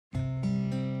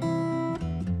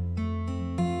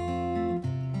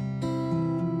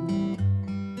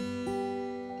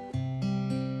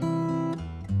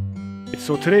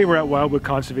So today we're at Wildwood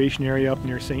Conservation Area up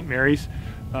near St. Mary's,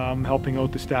 helping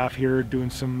out the staff here doing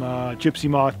some gypsy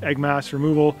moth egg mass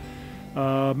removal.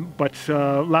 But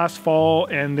last fall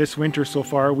and this winter so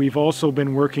far, we've also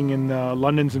been working in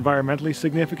London's environmentally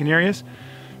significant areas.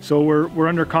 So we're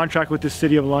under contract with the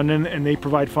City of London, and they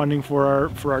provide funding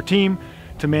for our team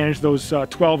to manage those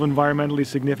 12 environmentally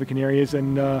significant areas.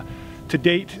 And to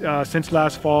date, since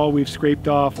last fall, we've scraped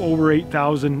off over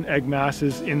 8,000 egg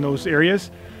masses in those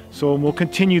areas. So we'll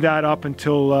continue that up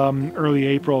until early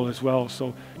April as well.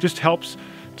 So just helps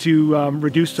to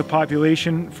reduce the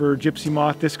population for gypsy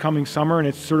moth this coming summer, and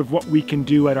it's sort of what we can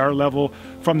do at our level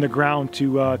from the ground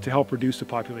to help reduce the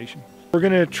population. We're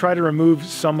going to try to remove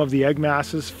some of the egg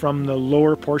masses from the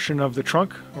lower portion of the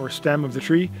trunk or stem of the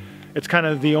tree. It's kind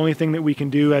of the only thing that we can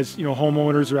do as, you know,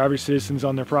 homeowners or average citizens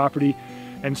on their property.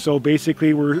 And so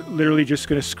basically we're literally just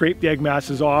going to scrape the egg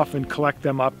masses off and collect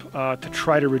them up to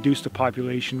try to reduce the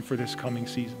population for this coming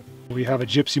season. We have a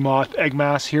gypsy moth egg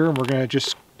mass here, and we're going to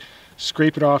just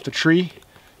scrape it off the tree,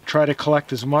 try to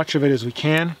collect as much of it as we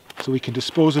can so we can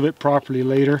dispose of it properly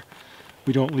later.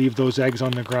 We don't leave those eggs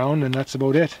on the ground, and that's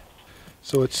about it.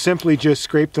 So it's simply just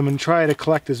scrape them and try to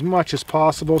collect as much as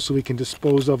possible so we can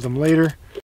dispose of them later.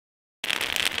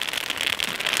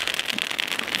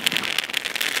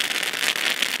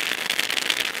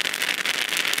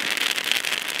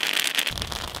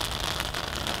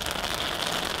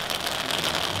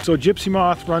 So gypsy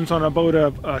moth runs on about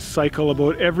a cycle.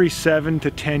 About every 7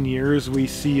 to 10 years we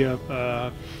see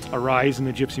a rise in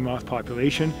the gypsy moth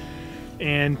population,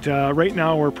 and right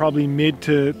now we're probably mid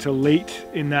to late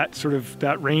in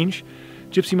that range.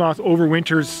 Gypsy moth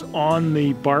overwinters on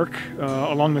the bark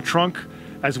along the trunk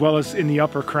as well as in the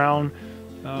upper crown.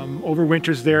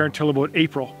 Overwinters there until about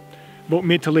April. About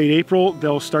mid to late April,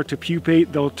 they'll start to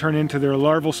pupate, they'll turn into their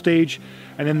larval stage,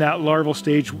 and then that larval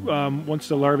stage, once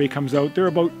the larvae comes out, they're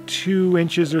about 2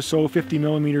 inches or so, 50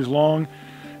 millimeters long,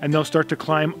 and they'll start to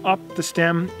climb up the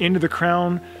stem into the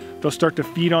crown. They'll start to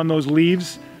feed on those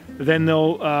leaves, then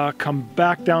they'll come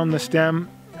back down the stem,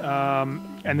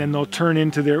 and then they'll turn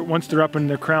into once they're up in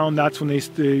the crown, that's when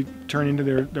they turn into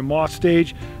their moth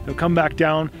stage. They'll come back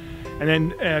down, and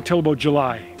then until about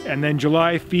July. And then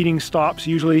July feeding stops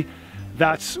usually.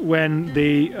 That's when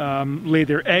they lay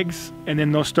their eggs, and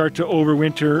then they'll start to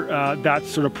overwinter that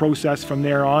sort of process from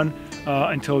there on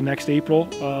until next April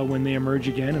when they emerge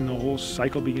again and the whole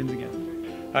cycle begins again.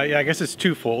 Yeah, I guess it's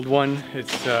twofold. One,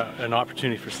 it's an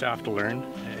opportunity for staff to learn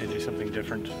and do something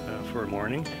different for a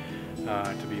morning,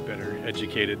 to be better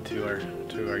educated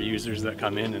to our users that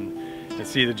come in and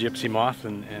see the gypsy moth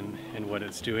and what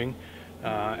it's doing.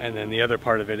 And then the other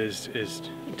part of it is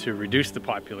to reduce the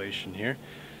population here.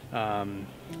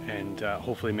 And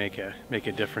hopefully make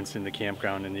a difference in the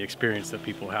campground and the experience that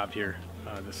people have here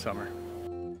this summer.